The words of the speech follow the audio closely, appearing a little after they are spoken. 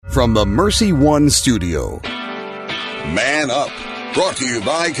from the Mercy One studio. Man Up, brought to you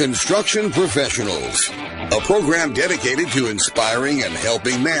by Construction Professionals, a program dedicated to inspiring and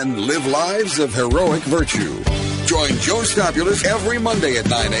helping men live lives of heroic virtue. Join Joe Stopulus every Monday at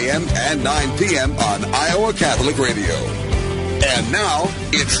 9 a.m. and 9 p.m. on Iowa Catholic Radio. And now,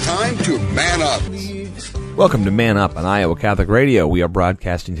 it's time to Man Up. Welcome to Man Up on Iowa Catholic Radio. We are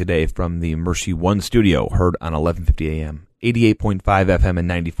broadcasting today from the Mercy One studio, heard on 1150 a.m., 88.5 FM, and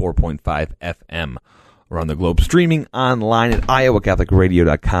 94.5 FM. Around the globe, streaming online at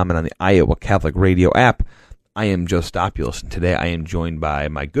iowacatholicradio.com and on the Iowa Catholic Radio app. I am Joe Stopulus, and today I am joined by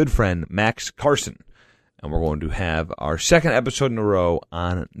my good friend Max Carson. And we're going to have our second episode in a row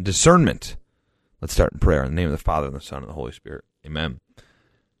on discernment. Let's start in prayer. In the name of the Father, and the Son, and the Holy Spirit. Amen.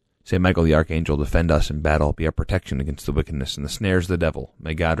 Saint Michael the Archangel, defend us in battle, be our protection against the wickedness and the snares of the devil.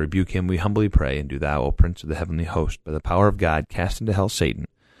 May God rebuke him, we humbly pray, and do thou, O Prince of the heavenly host, by the power of God, cast into hell Satan,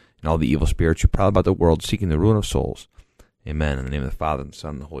 and all the evil spirits who prowl about the world, seeking the ruin of souls. Amen. In the name of the Father, and the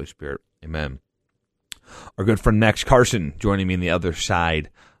Son, and the Holy Spirit. Amen. Our good friend Max Carson joining me on the other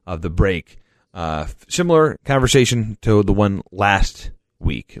side of the break. Similar conversation to the one last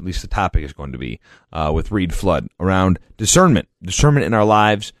week, at least the topic is going to be, with Reed Flood, around discernment in our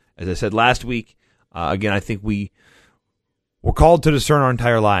lives. As I said last week, again, I think we're called to discern our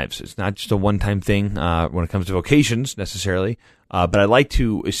entire lives. It's not just a one-time thing when it comes to vocations, necessarily, but I like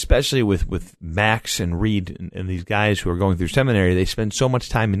to, especially with Max and Reed and these guys who are going through seminary, they spend so much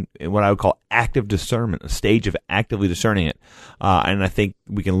time in what I would call active discernment, a stage of actively discerning it. And I think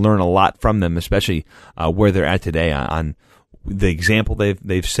we can learn a lot from them, especially where they're at today on the example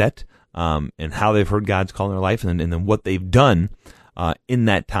they've set and how they've heard God's call in their life, and then what they've done in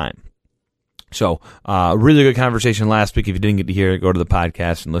that time. So, really good conversation last week. If you didn't get to hear it, go to the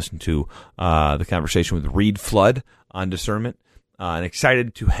podcast and listen to the conversation with Reed Flood on discernment. And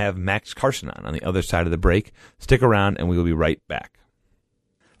excited to have Max Carson on the other side of the break. Stick around, and we will be right back.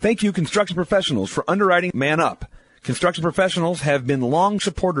 Thank you, Construction Professionals, for underwriting Man Up. Construction Professionals have been long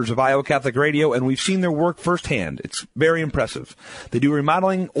supporters of Iowa Catholic Radio, and we've seen their work firsthand. It's very impressive. They do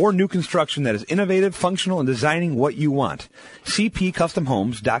remodeling or new construction that is innovative, functional, and designing what you want.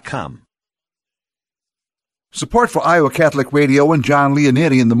 CPCustomHomes.com. Support for Iowa Catholic Radio and John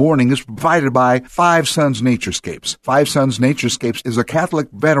Leonetti in the morning is provided by Five Sons Naturescapes. Five Sons Naturescapes is a Catholic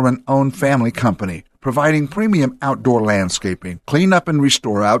veteran-owned family company providing premium outdoor landscaping, clean up and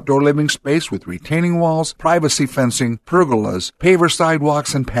restore outdoor living space with retaining walls, privacy fencing, pergolas, paver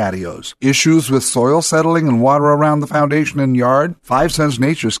sidewalks, and patios. Issues with soil settling and water around the foundation and yard? Five Sons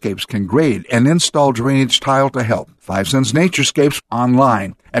Naturescapes can grade and install drainage tile to help. Five Sons Naturescapes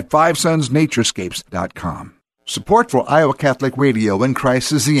online at fivesonsnaturescapes.com. Support for Iowa Catholic Radio and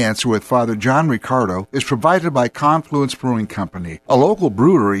Christ is the Answer with Father John Riccardo is provided by Confluence Brewing Company, a local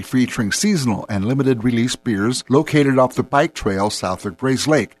brewery featuring seasonal and limited release beers located off the bike trail south of Grays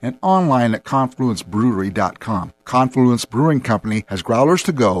Lake and online at confluencebrewery.com. Confluence Brewing Company has growlers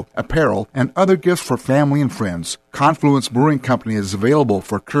to go, apparel, and other gifts for family and friends. Confluence Brewing Company is available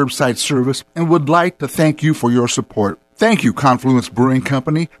for curbside service and would like to thank you for your support. Thank you, Confluence Brewing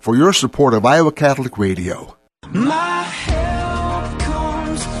Company, for your support of Iowa Catholic Radio. My help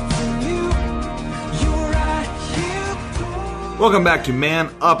comes from you. You're right here. Welcome back to Man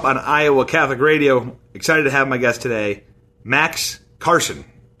Up on Iowa Catholic Radio. Excited to have my guest today, Max Carson,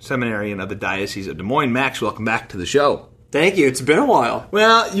 seminarian of the Diocese of Des Moines. Max, welcome back to the show. Thank you. It's been a while.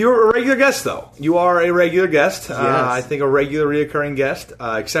 Well, you're a regular guest, though. You are a regular guest. Yes. I think a regular, reoccurring guest.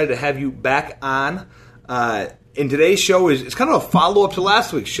 Excited to have you back on. In today's show it's kind of a follow-up to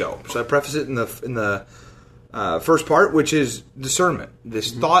last week's show. So I preface it in the first part, which is discernment.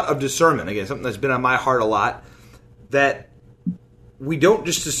 This thought of discernment, again, something that's been on my heart a lot, that we don't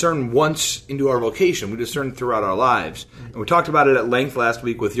just discern once into our vocation, we discern throughout our lives. And we talked about it at length last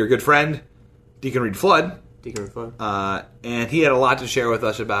week with your good friend, Deacon Reed Flood. And he had a lot to share with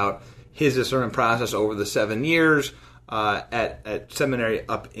us about his discernment process over the 7 years at seminary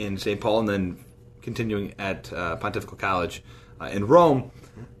up in St. Paul and then continuing at Pontifical College in Rome.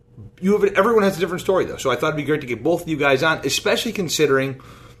 Everyone has a different story, though, so I thought it'd be great to get both of you guys on, especially considering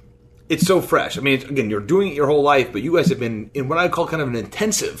it's so fresh. I mean, again, you're doing it your whole life, but you guys have been in what I call kind of an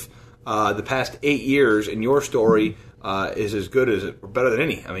intensive the past 8 years, and your story is as good as, or better than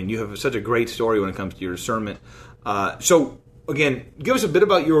any. I mean, you have such a great story when it comes to your discernment. So, again, give us a bit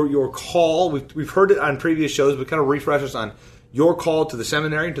about your call. We've heard it on previous shows, but kind of refresh us on your call to the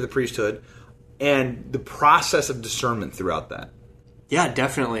seminary and to the priesthood and the process of discernment throughout that. Yeah,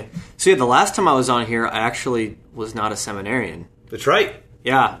 definitely. So, the last time I was on here, I actually was not a seminarian. That's right.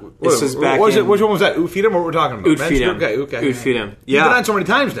 Yeah, this was back Which in one was that? Ootfeedum? What we're talking about? Ootfeedum. Okay. Ootfeedum. You've Yeah. been on so many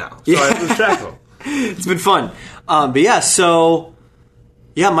times now. So I lose track of them. It's been fun. But yeah, so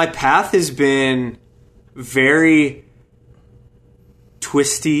my path has been very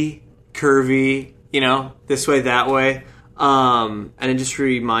twisty, curvy, this way, that way. And it just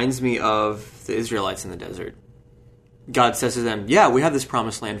reminds me of the Israelites in the desert. God says to them, yeah, we have this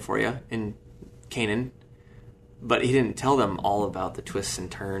promised land for you in Canaan. But he didn't tell them all about the twists and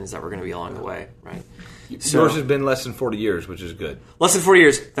turns that were going to be along the way, right? So, Yours has been less than 40 years, which is good. less than 40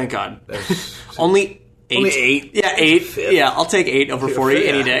 years, thank God. Only 8. Only 8? Yeah, 8. Fifth. Yeah, I'll take 8 over 40 Yeah,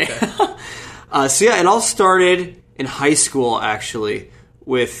 any day. okay. So yeah, it all started in high school, actually,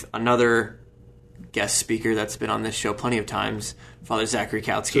 with another guest speaker that's been on this show plenty of times, Father Zach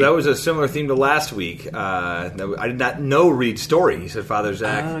Rikowski. So that was a similar theme to last week. I did not know Reed's story. He said Father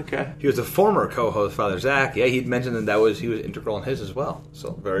Zach. Okay. He was a former co-host, Father Zach. Yeah, he'd mentioned that he was integral in his as well.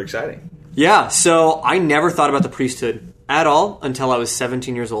 So very exciting. Yeah, so I never thought about the priesthood at all until I was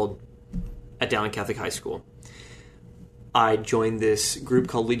 17 years old at Dowling Catholic High School. I joined this group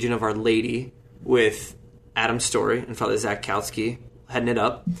called Legion of Our Lady with Adam Story and Father Zach Kautsky heading it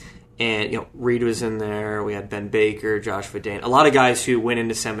up. And, Reed was in there. We had Ben Baker, Joshua Dane. A lot of guys who went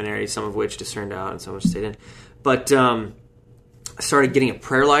into seminary, some of which discerned out and some of which stayed in. But I started getting a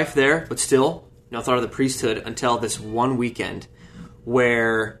prayer life there, but still, thought of the priesthood until this one weekend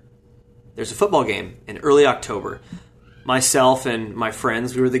where there's a football game in early October. Myself and my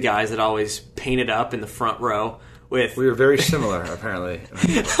friends, we were the guys that always painted up in the front row with... We were very similar, apparently.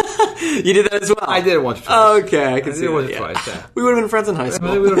 You did that as well? I did it once or twice. Okay, I can see did it once that, or twice, yeah. We would have been friends in high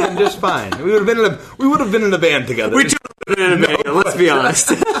school. We would have been just fine. We would have been in a band together. We would have been in a band, let's be honest.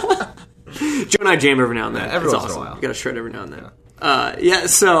 Joe and I jam every now and then. Yeah, every it's once in a awesome. while. You got to shred every now and then.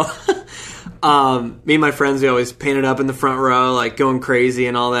 So me and my friends, we always painted up in the front row, like going crazy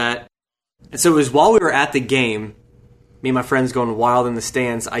and all that. And so it was while we were at the game, me and my friends going wild in the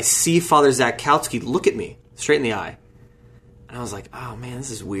stands, I see Father Zach Kautsky look at me straight in the eye. And I was like, oh man, this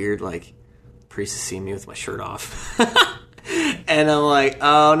is weird. Like, priest is seeing me with my shirt off. And I'm like,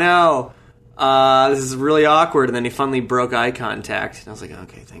 oh no. This is really awkward. And then he finally broke eye contact. And I was like,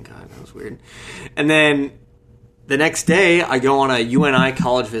 okay, thank God. That was weird. And then the next day, I go on a UNI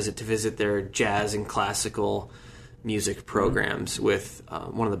college visit to visit their jazz and classical music programs with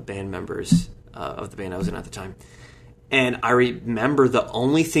one of the band members of the band I was in at the time. And I remember the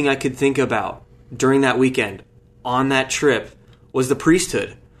only thing I could think about during that weekend on that trip was the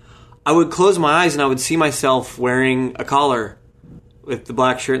priesthood. I would close my eyes and I would see myself wearing a collar with the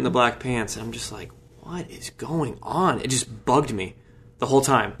black shirt and the black pants. And I'm just like, what is going on? It just bugged me the whole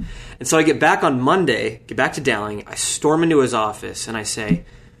time. And so I get back on Monday, get back to Dowling, I storm into his office and I say,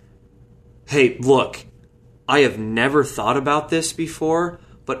 hey, look, I have never thought about this before,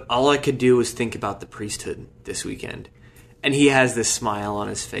 but all I could do was think about the priesthood this weekend. And he has this smile on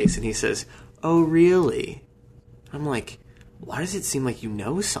his face and he says, oh, really? I'm like, why does it seem like you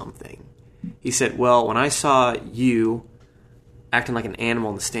know something? He said, well, when I saw you acting like an animal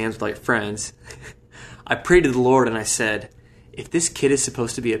in the stands with all your friends, I prayed to the Lord and I said, if this kid is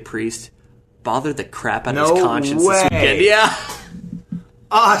supposed to be a priest, bother the crap out of his conscience this weekend. Yeah.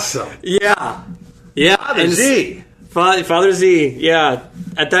 Awesome. Yeah. Yeah. Father Z. Father Z. Yeah.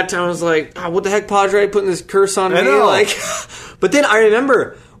 At that time I was like, oh, what the heck, Padre, putting this curse on me? I know. Like, but then I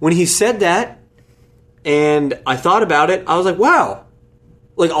remember when he said that, and I thought about it, I was like, wow.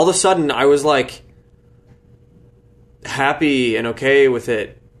 Like, all of a sudden, I was, like, happy and okay with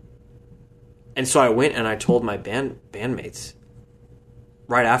it. And so I went and I told my bandmates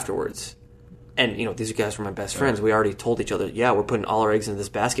right afterwards. And, these guys were my best friends. We already told each other, yeah, we're putting all our eggs in this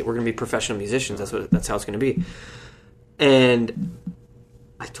basket. We're going to be professional musicians. That's how it's going to be. And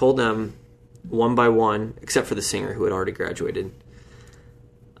I told them one by one, except for the singer who had already graduated.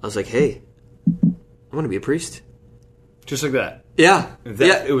 I was like, hey, I'm going to be a priest. Just like that. Yeah.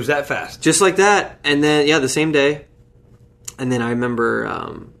 It was that fast. Just like that. And then, the same day. And then I remember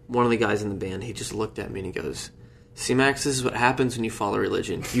one of the guys in the band, he just looked at me and he goes, see, Max, this is what happens when you follow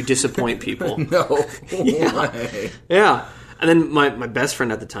religion. You disappoint people. No. Yeah. And then my best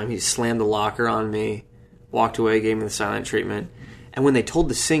friend at the time, he slammed the locker on me, walked away, gave me the silent treatment. And when they told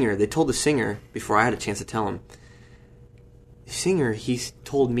the singer before I had a chance to tell him, the singer, he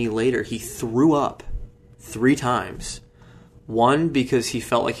told me later, he threw up 3 times. 1, because he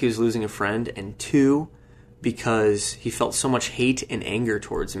felt like he was losing a friend, and 2, because he felt so much hate and anger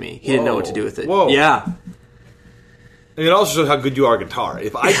towards me. He didn't know what to do with it. Whoa. Yeah. And it also shows how good you are at guitar.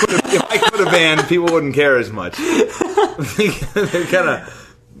 If I could have band, people wouldn't care as much. They kind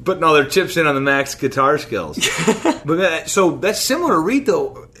of putting all their chips in on the Max guitar skills. So that's similar to Reed,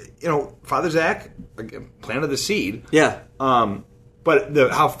 though. Father Zach planted the seed. Yeah. But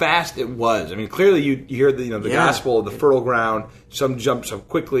how fast it was. I mean, clearly you hear the gospel, the fertile ground. Some jumps up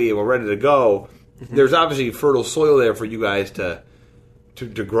quickly and we're ready to go. Mm-hmm. There's obviously fertile soil there for you guys to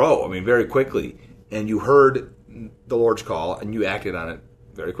grow. I mean, very quickly. And you heard the Lord's call and you acted on it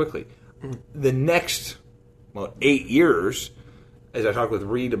very quickly. Mm-hmm. The next 8 years, as I talked with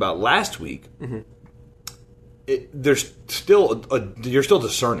Reed about last week, mm-hmm. There's still you're still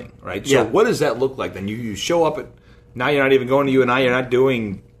discerning, right? So what does that look like? Then you show up at. Now you're not even going to UNI. You're not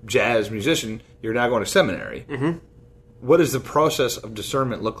doing jazz musician. You're now going to seminary. Mm-hmm. What does the process of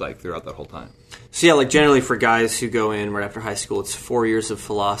discernment look like throughout that whole time? So generally for guys who go in right after high school, it's 4 years of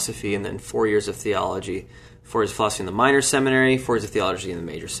philosophy and then 4 years of theology. 4 years of philosophy in the minor seminary, 4 years of theology in the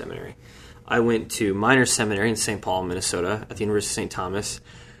major seminary. I went to minor seminary in St. Paul, Minnesota, at the University of St. Thomas,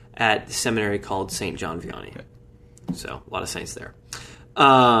 at the seminary called St. John Vianney. Okay. So a lot of saints there.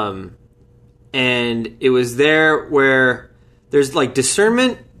 And it was there where there's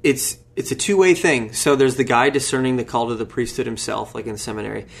discernment. It's a two-way thing. So there's the guy discerning the call to the priesthood himself, like in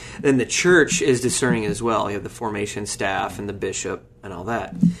seminary. Then the church is discerning as well. You have the formation staff and the bishop and all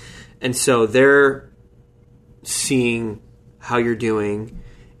that. And so they're seeing how you're doing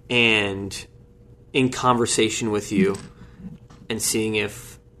and in conversation with you and seeing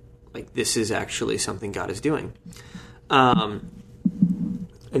if this is actually something God is doing.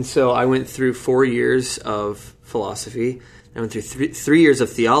 And so I went through 4 years of philosophy. I went through three years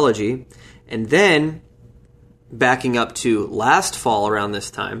of theology. And then, backing up to last fall around this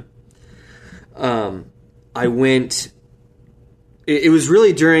time, I went... It was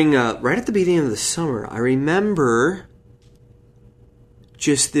really during... right at the beginning of the summer. I remember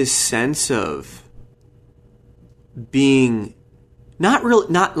just this sense of being...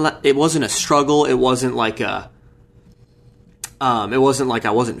 It wasn't a struggle. It wasn't like a... it wasn't like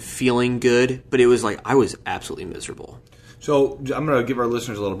I wasn't feeling good, but it was like I was absolutely miserable. So I'm going to give our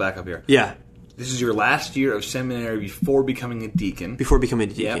listeners a little backup here. Yeah. This is your last year of seminary before becoming a deacon. Before becoming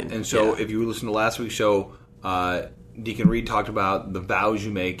a deacon. Yeah. And so if you listen to last week's show, Deacon Reed talked about the vows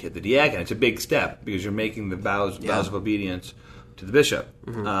you make at the diaconate. It's a big step because you're making the vows of obedience to the bishop.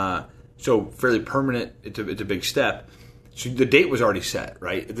 Mm-hmm. So fairly permanent. It's a big step. So the date was already set,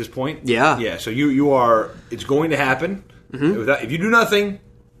 right, at this point? Yeah. Yeah. So you are. It's going to happen. Mm-hmm. If you do nothing,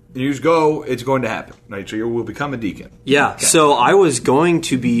 you just go, it's going to happen, right? So you will become a deacon. Yeah, okay. So I was going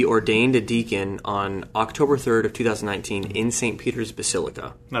to be ordained a deacon on October 3rd of 2019 in St. Peter's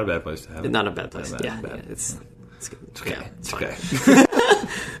Basilica. Not a bad place to have it. Not a bad place, It's It's okay. Yeah, it's okay. fine.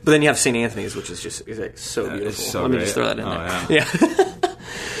 But then you have St. Anthony's, which is just so beautiful. It's so Let me great. just throw that in there. Yeah.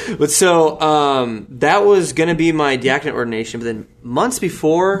 But so that was going to be my diaconate ordination. But then months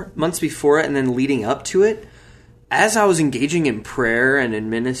before it, and then leading up to it, as I was engaging in prayer and in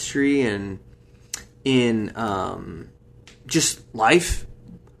ministry and in just life,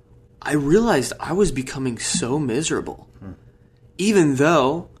 I realized I was becoming so miserable. Even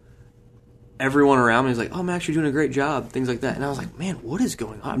though everyone around me was like, oh, Max, you're doing a great job, things like that. And I was like, man, what is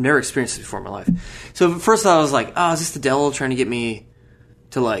going on? I've never experienced this before in my life. So at first I was like, oh, is this the devil trying to get me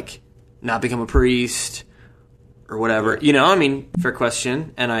to not become a priest or whatever? Fair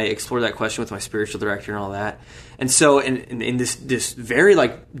question. And I explored that question with my spiritual director and all that. And so in this very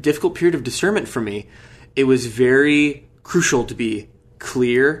difficult period of discernment for me, it was very crucial to be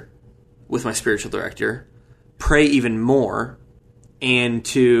clear with my spiritual director, pray even more, and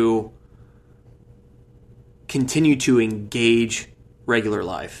to continue to engage regular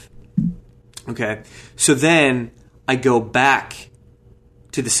life. Okay? So then I go back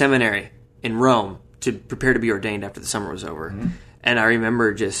to the seminary in Rome to prepare to be ordained after the summer was over. Mm-hmm. And I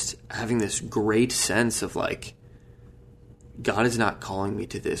remember just having this great sense of God is not calling me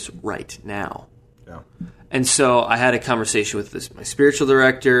to this right now. Yeah. And so I had a conversation with my spiritual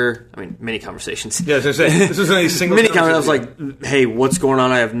director. I mean, many conversations. Yeah, I was going to say, this was a single many conversations. I was like, hey, what's going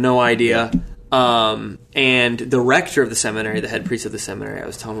on? I have no idea. And the rector of the seminary, the head priest of the seminary, I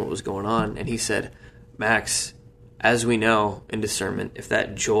was telling him what was going on. And he said, Max, as we know in discernment, if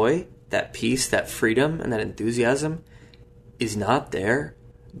that joy, that peace, that freedom, and that enthusiasm is not there,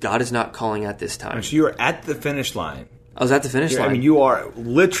 God is not calling at this time. So you're at the finish line. I was at the finish line. I mean, you are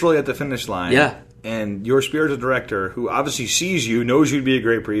literally at the finish line. Yeah. And your spiritual director, who obviously sees you, knows you'd be a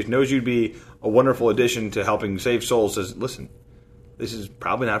great priest, knows you'd be a wonderful addition to helping save souls, says, listen, this is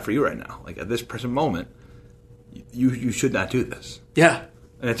probably not for you right now. At this present moment, you should not do this. Yeah.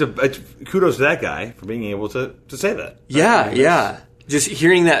 And it's kudos to that guy for being able to say that. Yeah, yeah. just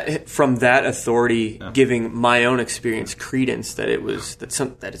hearing that from that authority, giving my own experience credence that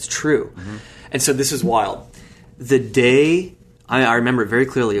that it's true. And so this is wild. The day, I remember it very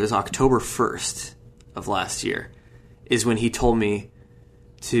clearly, it was October 1st of last year, is when he told me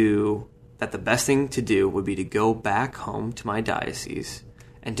that the best thing to do would be to go back home to my diocese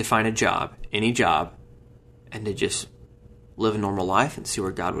and to find a job, any job, and to just live a normal life and see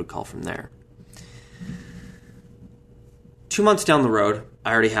where God would call from there. 2 months down the road,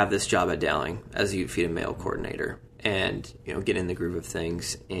 I already have this job at Dowling as a youth feed and mail coordinator, and get in the groove of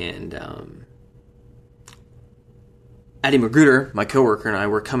things. And Addie Magruder, my coworker, and I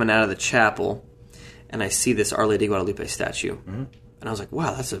were coming out of the chapel, and I see this Our Lady Guadalupe statue, and I was like,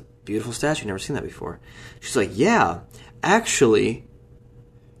 "Wow, that's a beautiful statue. Never seen that before." She's like, "Yeah, actually,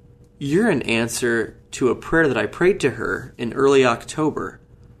 you're an answer to a prayer that I prayed to her in early October.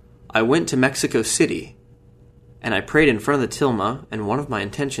 I went to Mexico City, and I prayed in front of the tilma, and one of my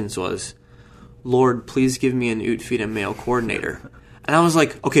intentions was, Lord, please give me an Ut Feed and Mail coordinator." And I was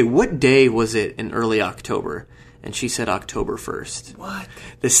like, "Okay, what day was it in early October?" And she said October 1st. What?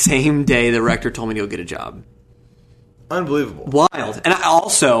 The same day the rector told me to go get a job. Unbelievable. Wild. And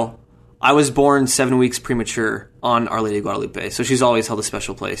I was born 7 weeks premature on Our Lady of Guadalupe, so she's always held a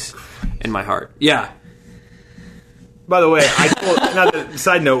special place in my heart. Yeah. By the way,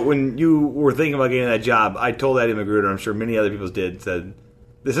 side note, when you were thinking about getting that job, I told Addie Magruder, I'm sure many other people said,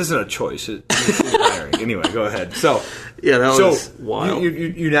 this isn't a choice. It's hiring. Anyway, go ahead. So, yeah, that was wild.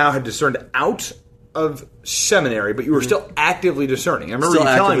 You now had discerned out of seminary, but you were still actively discerning. I remember you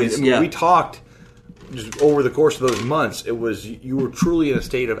telling me, we talked just over the course of those months, it was you were truly in a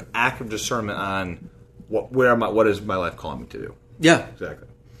state of active discernment on what is my life calling me to do. Yeah. Exactly.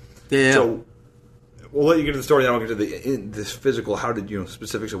 Yeah. So we'll let you get to the story, then I'll get to this physical,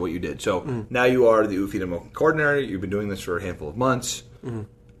 specifics of what you did. So now you are the Ut Feed and Mail coordinator. You've been doing this for a handful of months. And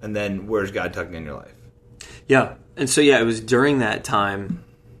then where's God tugging in your life? Yeah. And so, it was during that time,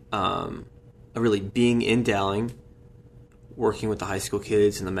 really being in Dowling, working with the high school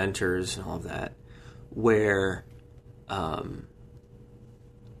kids and the mentors and all of that, where I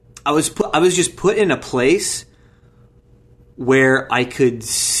was just put in a place where I could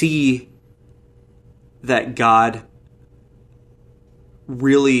see that God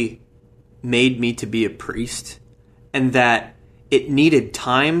really made me to be a priest, and that it needed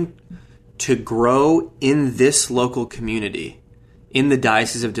time to grow in this local community, in the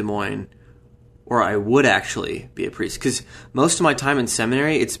Diocese of Des Moines, where I would actually be a priest. Because most of my time in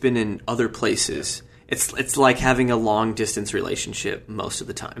seminary, it's been in other places. It's like having a long-distance relationship most of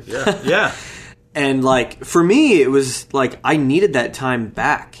the time. Yeah. And, for me, it was I needed that time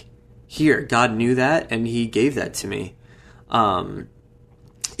back here. God knew that, and He gave that to me.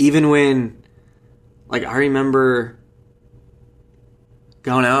 Even when, I remember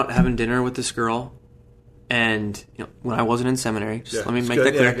going out, having dinner with this girl, and, when I wasn't in seminary, let me make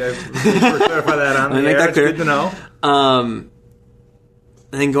that clear. Clarify that on the air. It's good to know.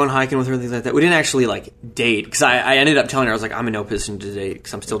 And then going hiking with her and things like that. We didn't actually, date, because I ended up telling her, I was like, I'm in no position to date,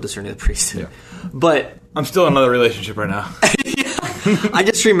 because I'm still discerning the priesthood. Yeah. But I'm still in another relationship right now. I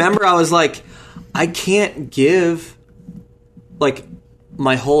just remember I was like, I can't give,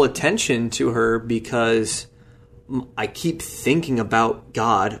 my whole attention to her, because I keep thinking about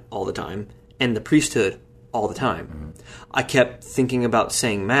God all the time and the priesthood all the time. I kept thinking about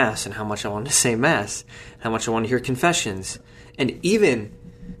saying Mass and how much I wanted to say Mass, how much I wanted to hear confessions, and even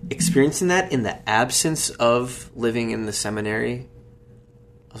experiencing that in the absence of living in the seminary.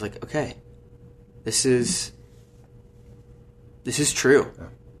 I was like, okay, this is true.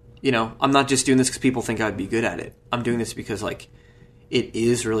 Yeah. I'm not just doing this because people think I'd be good at it. I'm doing this because it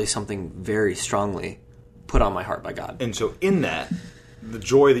is really something very strongly put on my heart by God. And so in that, the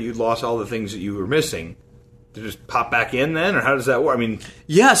joy that you'd lost all the things that you were missing, to just pop back in then? Or how does that work? I mean...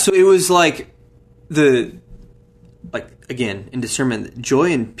 Yeah, so it was again, in discernment,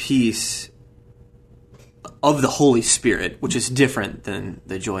 joy and peace of the Holy Spirit, which is different than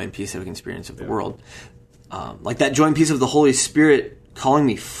the joy and peace that we can experience of the world. That joy and peace of the Holy Spirit calling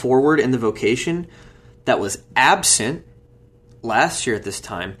me forward in the vocation that was absent last year at this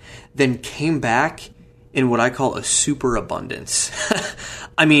time, then came back in what I call a superabundance.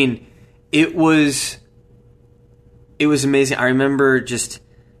 I mean, it was amazing. I remember just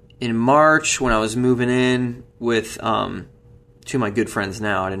in March when I was moving in with two of my good friends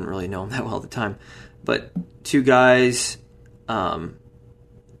now. I didn't really know them that well at the time, but two guys, and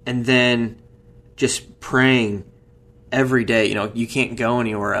then just praying every day. You can't go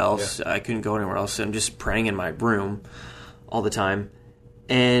anywhere else. Yeah. I couldn't go anywhere else, so I'm just praying in my room all the time.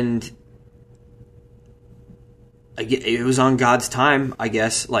 And it was on God's time, I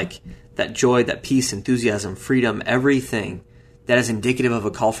guess, like that joy, that peace, enthusiasm, freedom, everything that is indicative of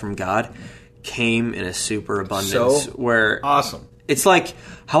a call from God came in a super abundance. So where awesome. It's like,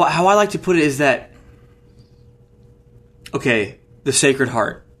 how I like to put it is that, okay, the Sacred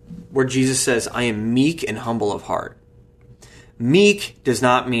Heart, where Jesus says, I am meek and humble of heart. Meek does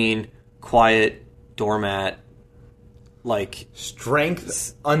not mean quiet, doormat, like...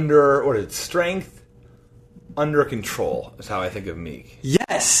 Strength under control is how I think of meek.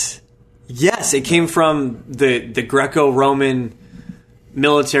 Yes. Yes, it came from the Greco-Roman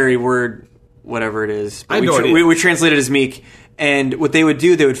military word, whatever it is. I have no idea. We translate it as meek. And what they would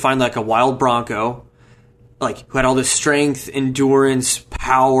do, they would find like a wild bronco, like who had all this strength, endurance,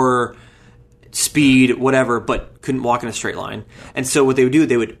 power, speed, whatever, but couldn't walk in a straight line. And so what they would do,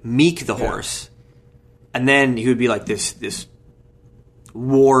 they would meek the horse. And then he would be like this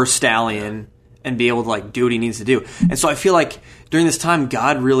war stallion and be able to like do what he needs to do. And so I feel like during this time,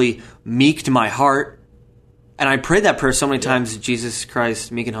 God really meeked my heart. And I prayed that prayer so many times, Jesus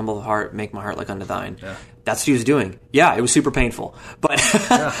Christ, meek and humble of heart, make my heart like unto thine. Yeah. That's what he was doing. Yeah, it was super painful. But,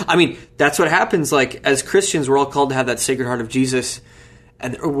 I mean, that's what happens. Like, as Christians, we're all called to have that Sacred Heart of Jesus.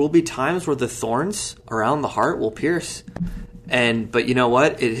 And there will be times where the thorns around the heart will pierce. But you know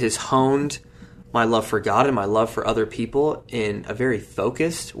what? It has honed my love for God and my love for other people in a very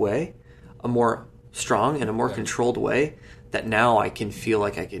focused way, a more strong and a more controlled way, that now I can feel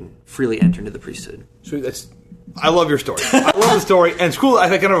like I can freely enter into the priesthood. Sweet. I love your story. I love the story. And it's cool. I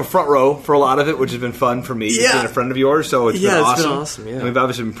think I have a front row for a lot of it, which has been fun for me. Yeah. Being a friend of yours, so it's been awesome. It's been awesome, yeah. And we've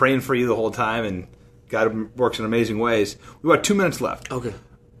obviously been praying for you the whole time, and God works in amazing ways. We've got 2 minutes left. Okay.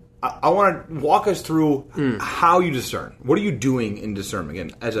 I want to walk us through how you discern. What are you doing in discernment?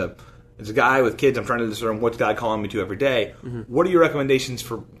 Again, as a guy with kids, I'm trying to discern what's God calling me to every day. Mm-hmm. What are your recommendations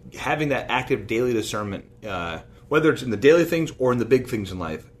for having that active daily discernment, whether it's in the daily things or in the big things in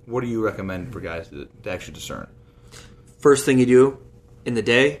life? What do you recommend for guys to actually discern? First thing you do in the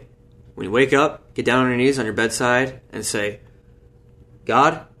day, when you wake up, get down on your knees on your bedside and say,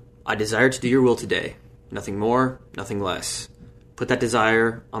 God, I desire to do your will today. Nothing more, nothing less. Put that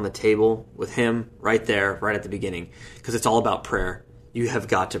desire on the table with him right there, right at the beginning, because it's all about prayer. You have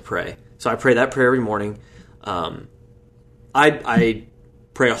got to pray. So I pray that prayer every morning. I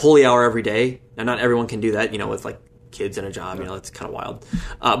pray a holy hour every day. Now, not everyone can do that, with like kids and a job. It's kind of wild.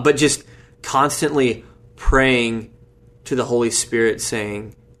 But just constantly praying to the Holy Spirit,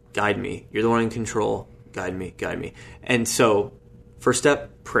 saying, guide me. You're the one in control. Guide me, guide me. And so, first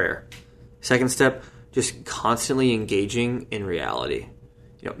step, prayer. Second step, just constantly engaging in reality.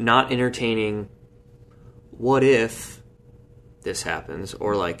 Not entertaining, what if this happens?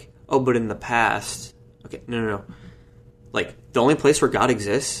 Or like, oh, but in the past. Okay, no. Like, the only place where God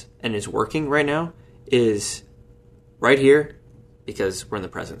exists and is working right now is right here, because we're in the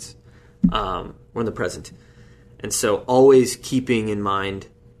presence. We're in the present. And so always keeping in mind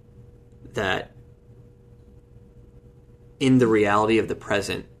that in the reality of the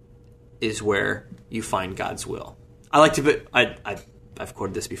present is where you find God's will. I like to, I've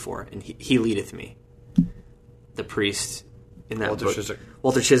quoted this before, and he leadeth me. The priest in that book,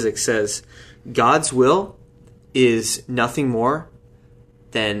 Walter Chizik says, God's will is nothing more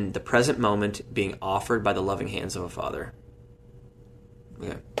than the present moment being offered by the loving hands of a father.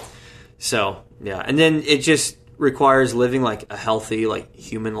 Okay. So, yeah. And then it just requires living like a healthy, like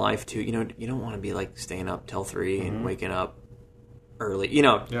human life too. You don't want to be like staying up till 3 and waking up early.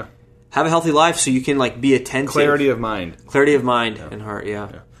 Yeah. Have a healthy life so you can like be attentive. Clarity of mind and heart.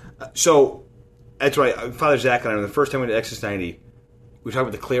 Yeah. So that's right. Father Zach and I, the first time we went to Exodus 90, we talked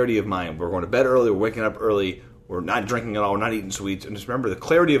about the clarity of mind. We're going to bed early. We're waking up early. We're not drinking at all. We're not eating sweets. And just remember, the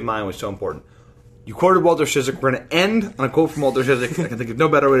clarity of mind was so important. You quoted Walter Chizik. We're going to end on a quote from Walter Chizik. I can think of no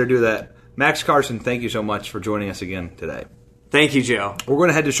better way to do that. Max Carson, thank you so much for joining us again today. Thank you, Joe. We're going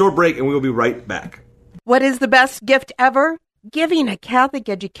to head to a short break, and we will be right back. What is the best gift ever? Giving a Catholic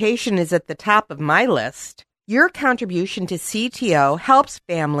education is at the top of my list. Your contribution to CTO helps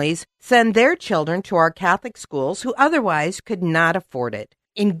families send their children to our Catholic schools who otherwise could not afford it.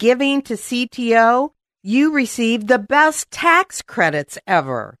 In giving to CTO, you receive the best tax credits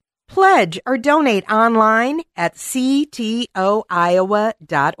ever. Pledge or donate online at ctoiowa.org.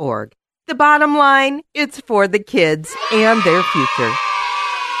 The bottom line, it's for the kids and their future.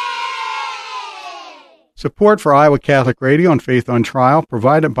 Support for Iowa Catholic Radio and Faith on Trial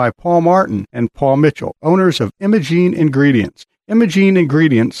provided by Paul Martin and Paul Mitchell, owners of Imogene Ingredients. Imogene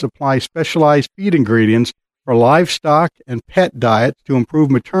Ingredients supply specialized feed ingredients for livestock and pet diets to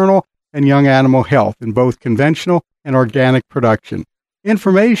improve maternal and young animal health in both conventional and organic production.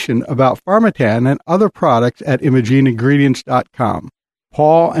 Information about Pharmatan and other products at ImageneIngredients.com.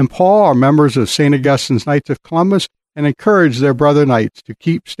 Paul and Paul are members of St. Augustine's Knights of Columbus and encourage their brother knights to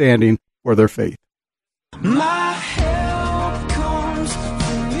keep standing for their faith. My help comes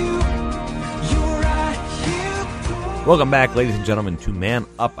from you. You're right here. Welcome back, ladies and gentlemen, to Man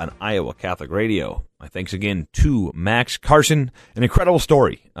Up on Iowa Catholic Radio. My thanks again to Max Carson. An incredible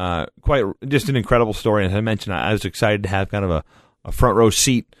story. Just an incredible story. As I mentioned, I was excited to have kind of a front row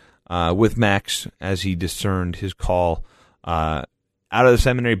seat with Max as he discerned his call out of the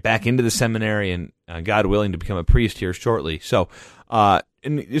seminary, back into the seminary, and God willing to become a priest here shortly. So,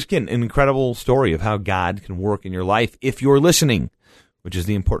 and just again, an incredible story of how God can work in your life if you're listening, which is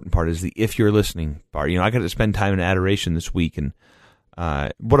the important part, is the if you're listening part. You know, I got to spend time in adoration this week, and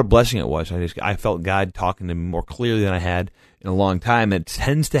what a blessing it was. I felt God talking to me more clearly than I had in a long time. It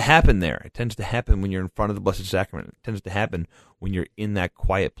tends to happen there. It tends to happen when you're in front of the Blessed Sacrament. It tends to happen when you're in that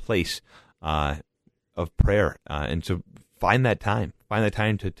quiet place of prayer. And so find that time. Find that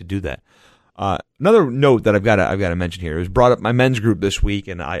time to do that. Another note that I've got to mention here. It was brought up my men's group this week,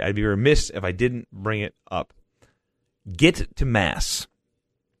 and I'd be remiss if I didn't bring it up. Get to Mass.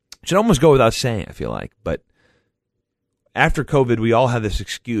 Should almost go without saying, I feel like, but after COVID, we all have this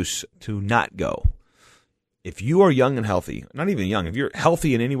excuse to not go. If you are young and healthy, not even young, if you're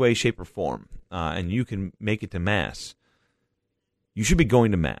healthy in any way, shape, or form, and you can make it to Mass, you should be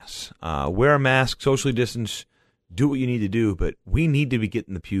going to Mass. Wear a mask, socially distance, do what you need to do, but we need to be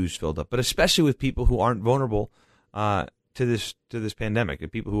getting the pews filled up, but especially with people who aren't vulnerable to this pandemic, the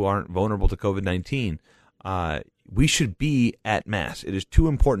people who aren't vulnerable to COVID-19. We should be at Mass. It is too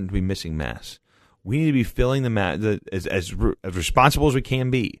important to be missing Mass. We need to be filling the Mass as responsible as we can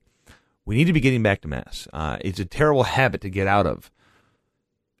be. We need to be getting back to Mass. It's a terrible habit to get out of,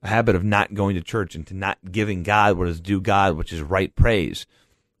 a habit of not going to church and to not giving God what is due God, which is right praise.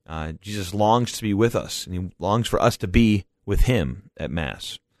 Jesus longs to be with us, and he longs for us to be with him at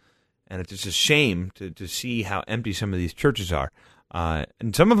Mass. And it's just a shame to see how empty some of these churches are.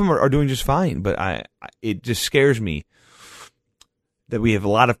 And some of them are doing just fine, but it just scares me that we have a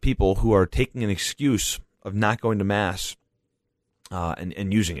lot of people who are taking an excuse of not going to Mass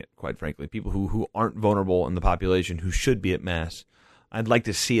and using it, quite frankly. People who aren't vulnerable in the population, who should be at Mass. I'd like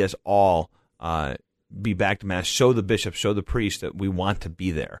to see us all be back to Mass, show the bishop, show the priest that we want to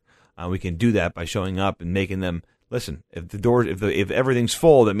be there. We can do that by showing up and making them listen. If everything's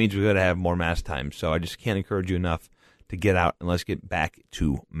full, that means we've got to have more Mass time. So I just can't encourage you enough to get out and let's get back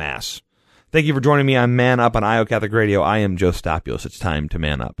to Mass. Thank you for joining me on Man Up on Iowa Catholic Radio. I am Joe Stopulus. It's time to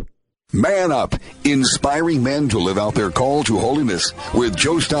man up. Man Up, inspiring men to live out their call to holiness with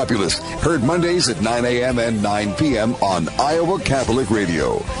Joe Stopulus. Heard Mondays at 9 a.m. and 9 p.m. on Iowa Catholic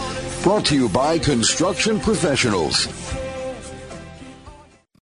Radio. Brought to you by Construction Professionals.